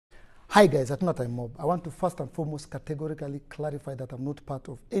Hi guys, at Not a Mob. I want to first and foremost categorically clarify that I'm not part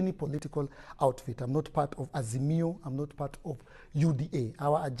of any political outfit. I'm not part of Azimio. I'm not part of UDA.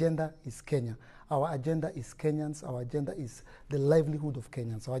 Our agenda is Kenya. Our agenda is Kenyans. Our agenda is the livelihood of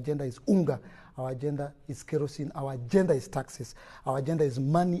Kenyans. Our agenda is unga. Our agenda is kerosene. Our agenda is taxes. Our agenda is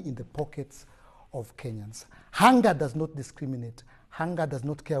money in the pockets of Kenyans. Hunger does not discriminate. Hunger does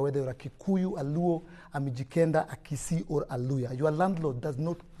not care whether you're a Kikuyu, a Luo, a Mijikenda, a Kisii, or a Luya. Your landlord does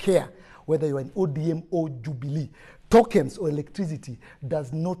not care whether you're an ODM or Jubilee. Tokens or electricity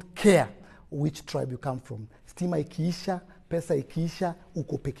does not care which tribe you come from. Stima ikiisha, pesa ikiisha,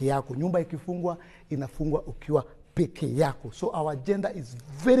 uko peke yako. Nyumba ikifungwa, inafungwa ukiwa peke yako. So our agenda is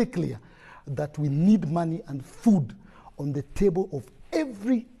very clear that we need money and food on the table of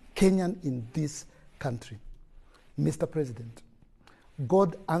every Kenyan in this country. Mr. President,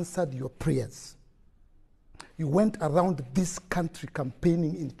 God answered your prayers. You went around this country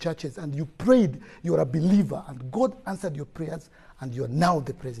campaigning in churches and you prayed, you're a believer, and God answered your prayers and you're now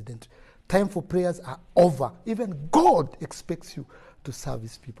the president. Time for prayers are over. Even God expects you to serve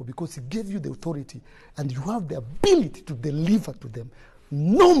his people because he gave you the authority and you have the ability to deliver to them.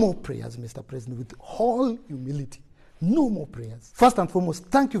 No more prayers, Mr. President, with all humility. No more prayers. First and foremost,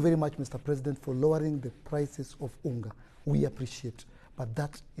 thank you very much, Mr. President, for lowering the prices of unga. We appreciate it. But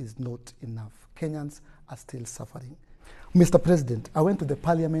that is not enough. Kenyans are still suffering. Mr. President, I went to the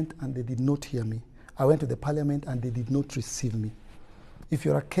parliament and they did not hear me. I went to the parliament and they did not receive me. If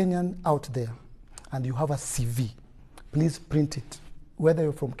you're a Kenyan out there and you have a CV, please print it. Whether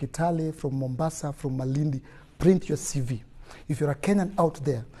you're from Kitale, from Mombasa, from Malindi, print your CV. If you're a Kenyan out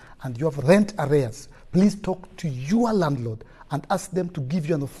there and you have rent arrears, please talk to your landlord and ask them to give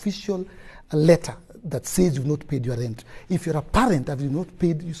you an official letter that says you've not paid your rent. If you're a parent and you've not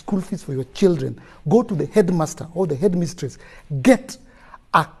paid your school fees for your children, go to the headmaster or the headmistress. Get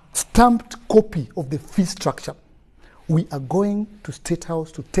a stamped copy of the fee structure. We are going to State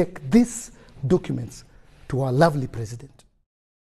House to take these documents to our lovely president.